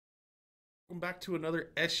Welcome back to another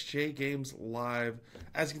SJ Games Live.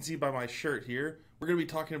 As you can see by my shirt here, we're going to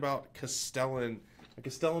be talking about Castellan.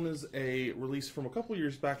 Castellan is a release from a couple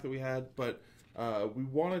years back that we had, but we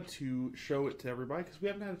wanted to show it to everybody because we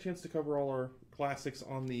haven't had a chance to cover all our classics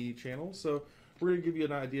on the channel. So we're going to give you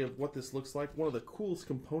an idea of what this looks like. One of the coolest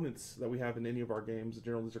components that we have in any of our games. In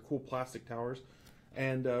general, these are cool plastic towers.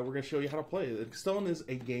 And we're going to show you how to play it. Castellan is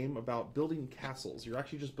a game about building castles. You're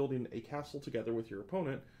actually just building a castle together with your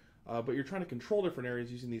opponent. But you're trying to control different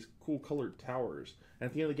areas using these cool colored towers. And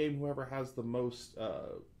at the end of the game, whoever has the most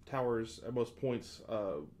towers and most points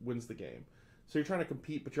wins the game. So you're trying to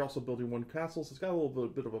compete, but you're also building one castle. So it's got a little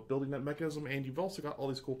bit of a building net mechanism, and you've also got all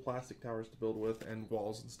these cool plastic towers to build with and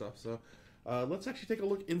walls and stuff. So let's actually take a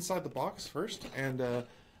look inside the box first, and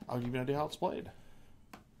I'll give you an idea how it's played.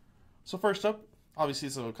 So first up, obviously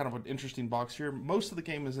it's a kind of an interesting box here. Most of the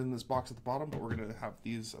game is in this box at the bottom, but we're going to have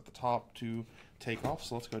these at the top to take off.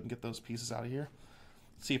 So let's go ahead and get those pieces out of here.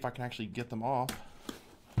 See if I can actually get them off.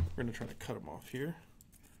 We're going to try to cut them off here.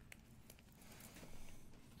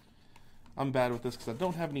 I'm bad with this because I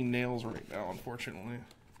don't have any nails right now, unfortunately.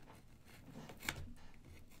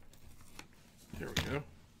 Here we go.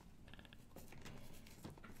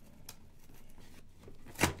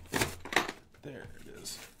 There it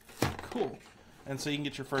is. Cool. And so you can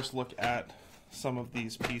get your first look at some of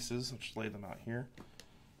these pieces. I'll just lay them out here.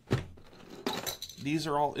 These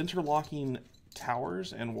are all interlocking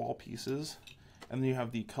towers and wall pieces. And then you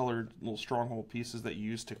have the colored little stronghold pieces that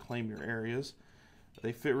you use to claim your areas.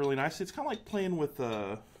 They fit really nicely. It's kind of like playing with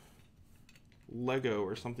Lego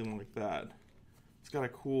or something like that. It's got a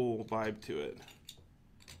cool vibe to it.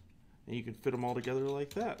 And you can fit them all together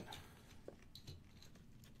like that.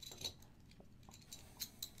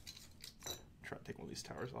 Try to take one of these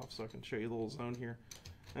towers off so I can show you a little zone here.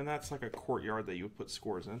 And that's like a courtyard that you would put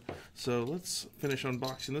scores in. So let's finish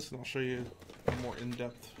unboxing this and I'll show you a more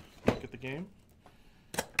in-depth look at the game.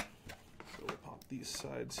 So we'll pop these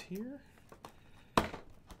sides here.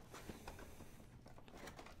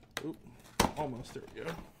 Oop, almost, there we go.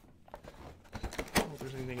 I don't know if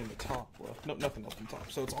there's anything in the top left. Nope, nothing else in the top.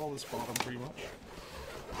 So it's all this bottom pretty much.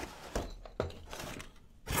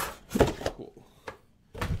 Cool.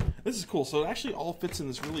 This is cool. So it actually all fits in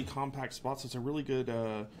this really compact spot. So it's a really good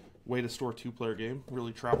way to store a two-player game.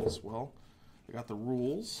 Really travels well. We got the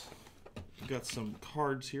rules. We got some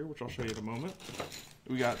cards here, which I'll show you in a moment.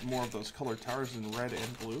 We got more of those colored towers in red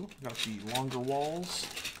and blue. We got the longer walls,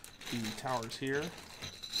 the towers here,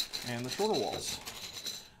 and the shorter walls.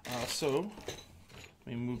 So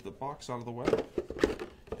let me move the box out of the way,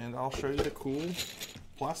 and I'll show you the cool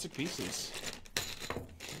plastic pieces.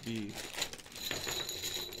 Be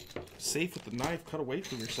safe with the knife, cut away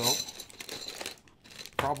from yourself.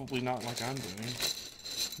 Probably not like I'm doing.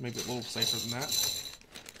 Maybe a little safer than that.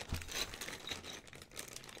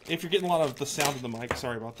 If you're getting a lot of the sound of the mic,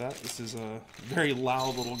 sorry about that. This is a very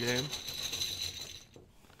loud little game.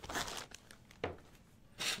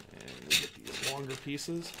 And we get these longer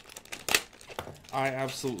pieces. I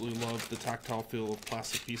absolutely love the tactile feel of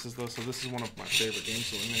plastic pieces though, so this is one of my favorite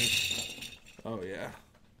games that we made. Oh yeah,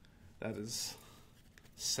 that is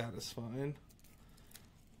satisfying.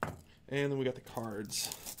 And then we got the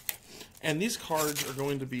cards. And these cards are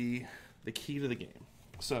going to be the key to the game.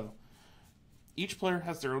 So, each player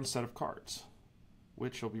has their own set of cards,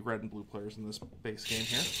 which will be red and blue players in this base game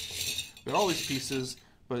here. We got all these pieces,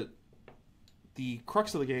 but the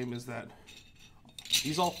crux of the game is that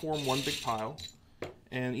these all form one big pile,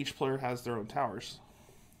 and each player has their own towers.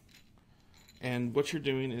 And what you're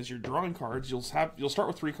doing is you're drawing cards. You'll start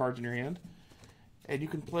with 3 cards in your hand, and you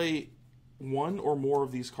can play one or more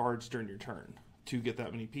of these cards during your turn to get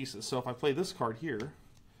that many pieces. So if I play this card here,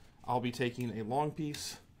 I'll be taking a long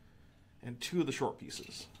piece and 2 of the short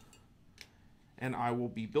pieces. And I will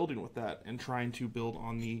be building with that and trying to build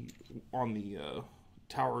on the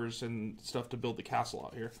towers and stuff to build the castle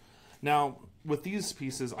out here. Now, with these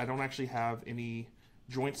pieces, I don't actually have any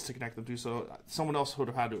joints to connect them to, so someone else would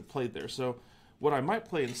have had to have played there. So what I might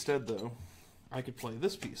play instead, though, I could play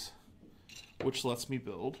this piece, which lets me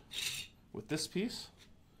build with this piece,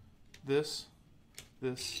 this,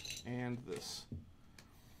 and this.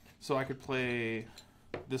 So I could play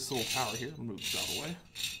this little tower here, move this out of the way,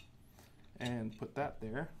 and put that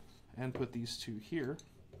there, and put these 2 here,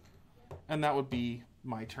 and that would be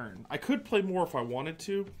my turn. I could play more if I wanted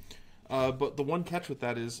to, but the one catch with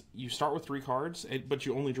that is you start with 3 cards, but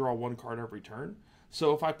you only draw 1 card every turn.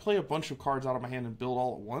 So if I play a bunch of cards out of my hand and build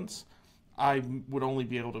all at once, I would only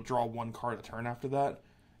be able to draw 1 card a turn after that,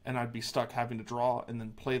 and I'd be stuck having to draw and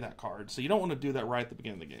then play that card. So you don't want to do that right at the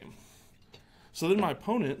beginning of the game. So then my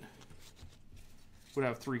opponent would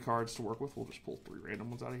have 3 cards to work with. We'll just pull 3 random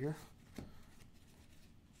ones out of here.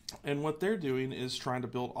 And what they're doing is trying to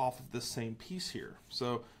build off of this same piece here.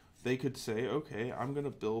 So they could say, okay, I'm going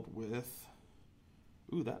to build with...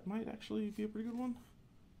 Ooh, that might actually be a pretty good one.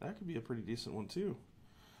 That could be a pretty decent one too.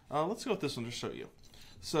 Let's go with this one to show you.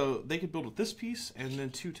 So they could build with this piece and then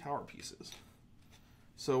 2 tower pieces.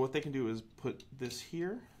 So what they can do is put this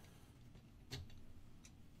here,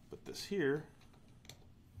 put this here,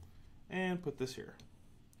 and put this here.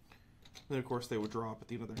 Then of course they would drop at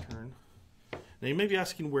the end of their turn. Now you may be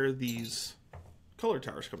asking where these color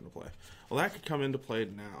towers come into play. Well, that could come into play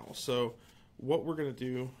now. So what we're going to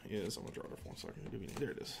do is, I'm going to draw it for 1 second.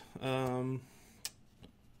 There it is. I'm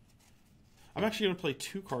actually going to play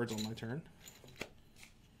 2 cards on my turn.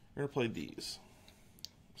 We're going to play these.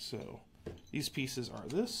 So these pieces are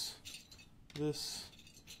this, this,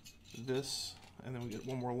 this, and then we get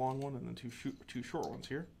 1 more long one and then 2 short ones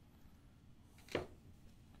here.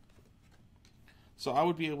 So I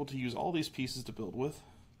would be able to use all these pieces to build with,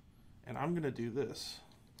 and I'm going to do this.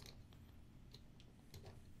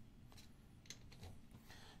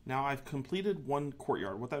 Now I've completed 1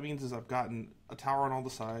 courtyard. What that means is I've gotten a tower on all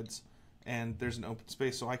the sides, and there's an open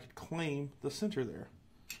space, so I could claim the center there.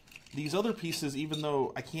 These other pieces, even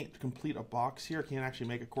though I can't complete a box here, I can't actually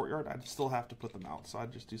make a courtyard, I'd still have to put them out, so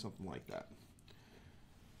I'd just do something like that.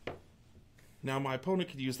 Now my opponent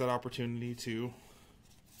could use that opportunity to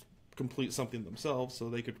complete something themselves, so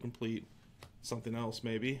they could complete something else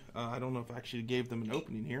maybe. I don't know if I actually gave them an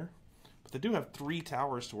opening here, but they do have 3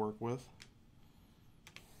 towers to work with,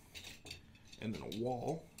 and then a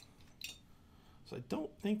wall. So I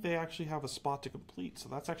don't think they actually have a spot to complete, so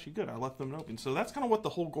that's actually good. I left them open. So that's kind of what the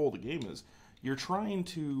whole goal of the game is. You're trying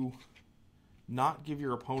to not give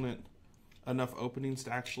your opponent enough openings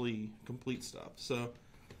to actually complete stuff. So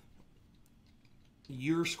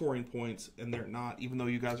you're scoring points and they're not, even though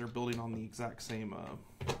you guys are building on the exact same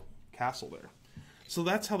castle there. So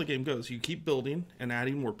that's how the game goes. You keep building and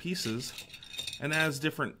adding more pieces, and as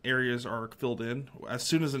different areas are filled in, as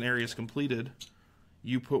soon as an area is completed,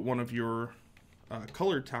 you put one of your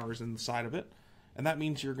colored towers in the side of it, and that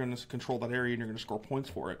means you're going to control that area and you're going to score points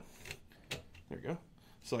for it. There you go.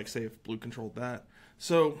 So like say if blue controlled that.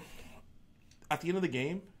 So at the end of the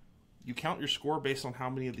game, you count your score based on how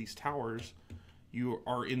many of these towers you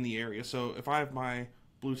are in the area. So if I have my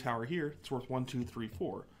blue tower here, it's worth 1, 2, 3,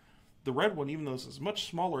 4. The red one, even though it's a much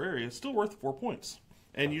smaller area, is still worth 4 points.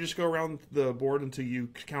 And you just go around the board until you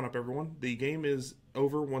count up everyone. The game is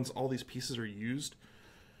over once all these pieces are used.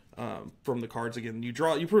 From the cards again, you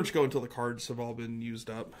pretty much go until the cards have all been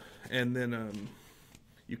used up, and then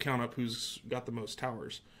you count up who's got the most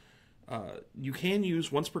towers. You can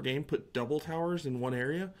use once per game, put double towers in one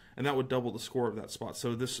area, and that would double the score of that spot.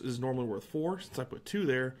 So this is normally worth 4. Since I put 2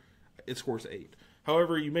 there, it scores 8.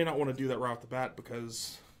 However, you may not want to do that right off the bat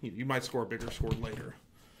because you might score a bigger score later.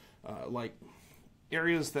 Like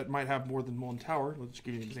areas that might have more than 1 tower. Let's just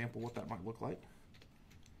give you an example of what that might look like.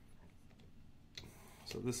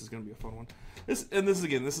 So this is going to be a fun one. This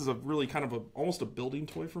is a really kind of almost a building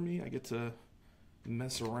toy for me. I get to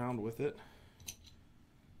mess around with it.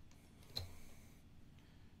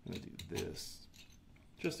 I'm going to do this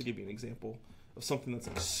just to give you an example of something that's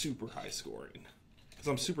like super high scoring. Because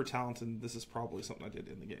I'm super talented, and this is probably something I did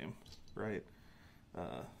in the game, right?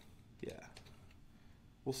 Yeah,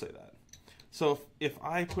 we'll say that. So if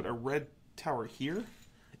I put a red tower here,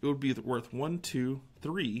 it would be worth 1, 2,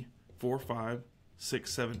 3, 4, 5,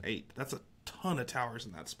 6, 7, 8. That's a ton of towers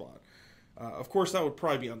in that spot. Of course, that would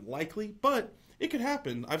probably be unlikely, but it could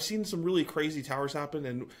happen. I've seen some really crazy towers happen,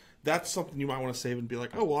 and that's something you might want to save and be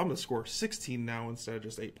like, oh, well, I'm going to score 16 now instead of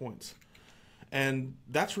just 8 points. And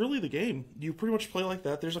that's really the game. You pretty much play like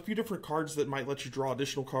that. There's a few different cards that might let you draw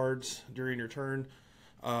additional cards during your turn.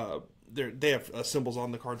 They have symbols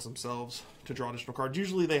on the cards themselves to draw additional cards.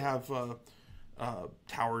 Usually they have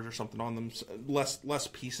towers or something on them, less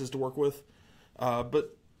pieces to work with.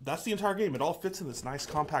 But that's the entire game. It all fits in this nice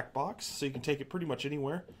compact box, so you can take it pretty much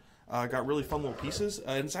anywhere. Got really fun little pieces,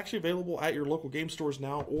 and it's actually available at your local game stores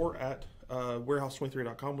now or at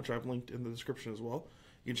warehouse23.com, which I've linked in the description as well.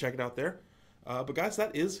 You can check it out there. But guys,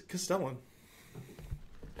 that is Castellan.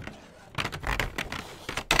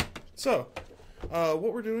 So,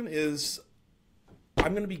 what we're doing is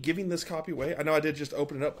I'm going to be giving this copy away. I know I did just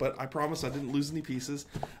open it up, but I promise I didn't lose any pieces.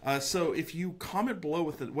 So if you comment below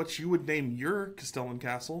with what you would name your Castellan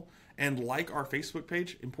castle and like our Facebook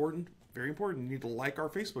page, important, very important, you need to like our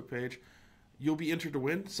Facebook page, you'll be entered to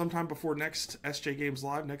win. Sometime before next SJ Games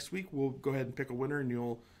Live next week, we'll go ahead and pick a winner, and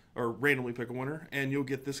you'll or randomly pick a winner, and you'll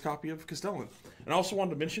get this copy of Castellan. And I also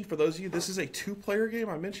wanted to mention, for those of you, this is a 2-player game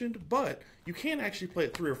I mentioned, but you can actually play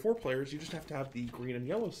it 3 or 4 players. You just have to have the green and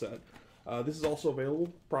yellow set. This is also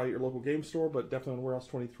available probably at your local game store, but definitely on Warehouse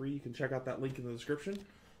 23. You can check out that link in the description.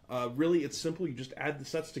 Really, it's simple. You just add the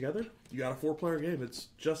sets together. You got a 4-player game. It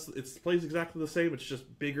plays exactly the same. It's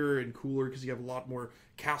just bigger and cooler because you have a lot more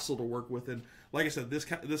castle to work with. And like I said,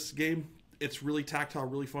 this game, it's really tactile,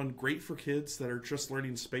 really fun. Great for kids that are just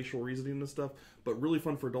learning spatial reasoning and stuff, but really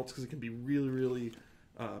fun for adults because it can be really, really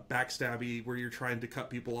backstabby, where you're trying to cut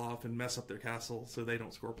people off and mess up their castle so they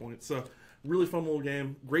don't score points. So really fun little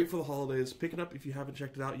game. Great for the holidays. Pick it up if you haven't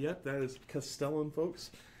checked it out yet. That is Castellan,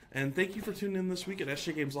 folks. And thank you for tuning in this week at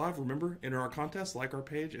SJ Games Live. Remember, enter our contest, like our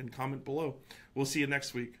page, and comment below. We'll see you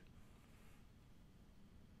next week.